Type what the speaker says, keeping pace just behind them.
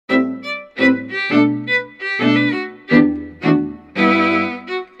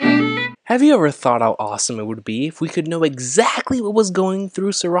Have you ever thought how awesome it would be if we could know exactly what was going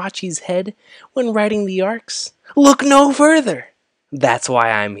through Sorachi's head when writing the arcs? Look no further! That's why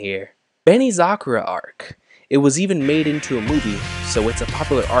I'm here. Benizakura arc. It was even made into a movie, so it's a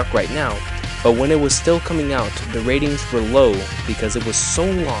popular arc right now, but when it was still coming out, the ratings were low because it was so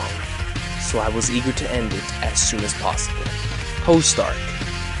long, so I was eager to end it as soon as possible. Post arc.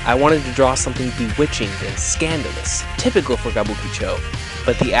 I wanted to draw something bewitching and scandalous, typical for Kabukicho,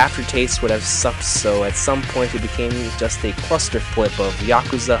 but the aftertaste would have sucked, so at some point it became just a cluster flip of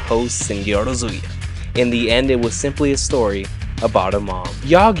Yakuza hosts and Yorozuya. In the end, it was simply a story about a mom.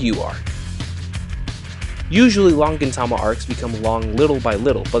 Yagyu arc. Usually long Gintama arcs become long little by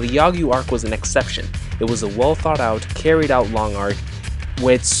little, but the Yagyu arc was an exception. It was a well thought out, carried out long arc,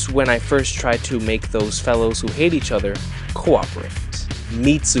 which when I first tried to make those fellows who hate each other cooperate.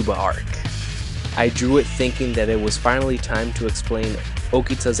 Mitsuba arc. I drew it thinking that it was finally time to explain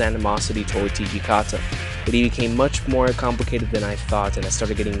Okita's animosity toward Hijikata, but he became much more complicated than I thought, and I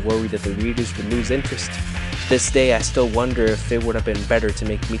started getting worried that the readers would lose interest. To this day, I still wonder if it would have been better to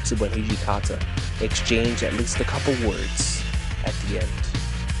make Mitsuba and Hijikata exchange at least a couple words at the end.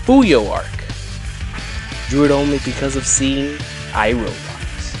 Fuyo arc. Drew it only because of seeing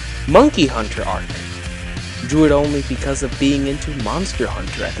iRobot. Monkey Hunter arc. Drew it only because of being into Monster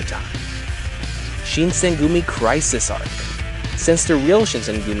Hunter at the time. Shinsengumi Crisis arc. Since the real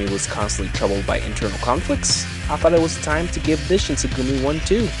Shinsengumi was constantly troubled by internal conflicts, I thought it was time to give this Shinsengumi one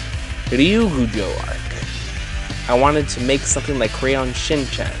too. Ryugujo arc. I wanted to make something like Crayon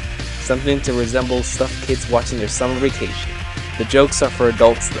Shin-chan, something to resemble stuff kids watching their summer vacation. The jokes are for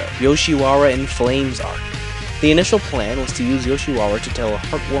adults though. Yoshiwara in Flames arc. The initial plan was to use Yoshiwara to tell a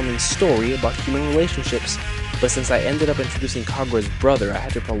heartwarming story about human relationships, but since I ended up introducing Kagura's brother, I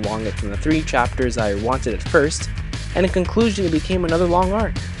had to prolong it from the 3 chapters I wanted at first, and in conclusion it became another long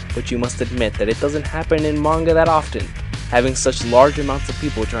arc. But you must admit that it doesn't happen in manga that often, having such large amounts of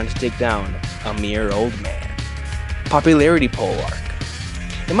people trying to take down a mere old man. Popularity poll arc.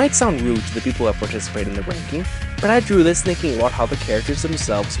 It might sound rude to the people that participate in the ranking, but I drew this thinking about how the characters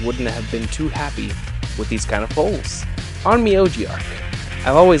themselves wouldn't have been too happy with these kind of polls. On Myoji arc.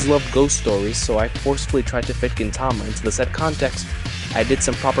 I've always loved ghost stories, so I forcefully tried to fit Gintama into the set context. I did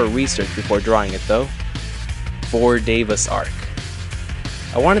some proper research before drawing it though. For Davis arc.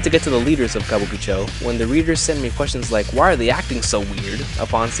 I wanted to get to the leaders of Kabukicho when the readers sent me questions like, why are they acting so weird?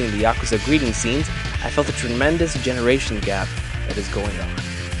 Upon seeing the Yakuza greeting scenes, I felt a tremendous generation gap that is going on.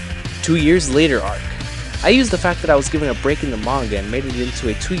 2 years later arc. I used the fact that I was given a break in the manga and made it into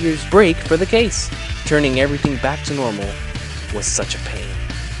a 2 years break for the case. Turning everything back to normal was such a pain.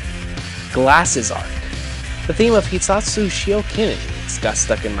 Glasses arc. The theme of Hitsatsu Shiokinen got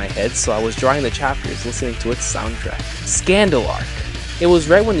stuck in my head, so I was drawing the chapters listening to its soundtrack. Scandal arc. It was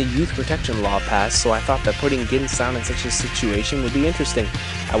right when the youth protection law passed, so I thought that putting Gin-san in such a situation would be interesting.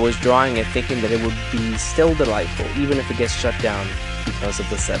 I was drawing it thinking that it would be still delightful, even if it gets shut down because of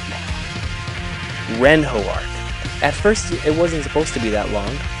the said law. Renho arc. At first, it wasn't supposed to be that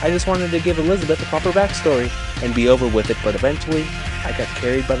long. I just wanted to give Elizabeth a proper backstory and be over with it, but eventually, I got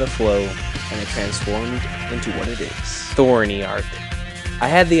carried by the flow and it transformed into what it is. Thorny arc. I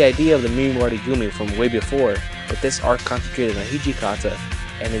had the idea of the Mimori Gumi from way before, but this arc concentrated on Hijikata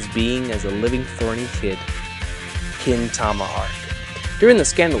and his being as a living thorny kid. Gintama arc. During the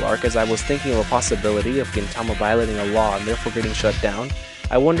Scandal arc, as I was thinking of a possibility of Gintama violating a law and therefore getting shut down,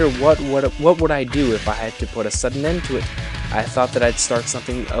 I wondered what would I do if I had to put a sudden end to it. I thought that I'd start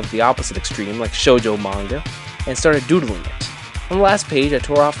something of the opposite extreme, like shoujo manga, and started doodling it. On the last page, I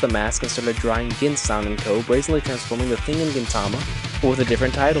tore off the mask and started drawing Gin-san & Co. brazenly transforming the thing in Gintama, but with a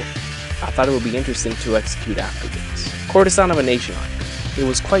different title. I thought it would be interesting to execute afterwards. Courtesan of a Nation arc. It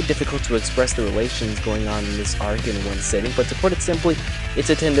was quite difficult to express the relations going on in this arc in one setting, but to put it simply, it's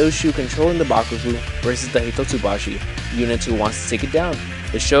a Tendoshu controlling the Bakufu versus the Hitotsubashi unit who wants to take it down.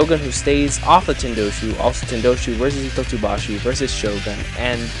 The Shogun who stays off the Tendoshu, also Tendoshu versus Hitotsubashi versus Shogun,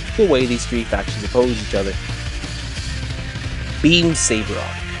 and the way these 3 factions oppose each other. Beam Saber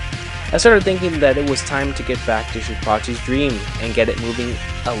arc. I started thinking that it was time to get back to Shinpachi's dream and get it moving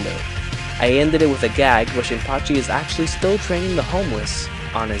a little. I ended it with a gag where Shinpachi is actually still training the homeless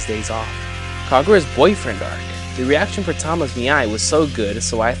on his days off. Kagura's boyfriend arc. The reaction for Tama's Miai was so good,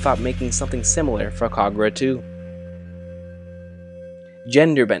 so I thought making something similar for Kagura too.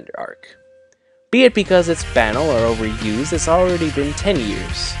 Gender Bender arc. Be it because it's banal or overused, it's already been 10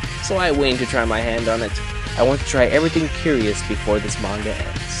 years, so I waited to try my hand on it. I want to try everything curious before this manga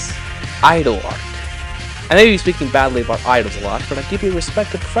ends. Idol arc. I may be speaking badly about idols a lot, but I deeply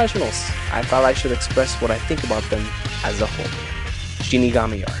respect the professionals. I thought I should express what I think about them as a whole.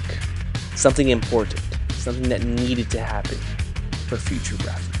 Shinigami arc. something important, something that needed to happen for future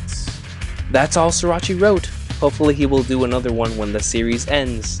reference. That's all Sorachi wrote. Hopefully he will do another one when the series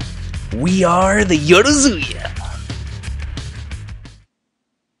ends. We are the Yorozuya!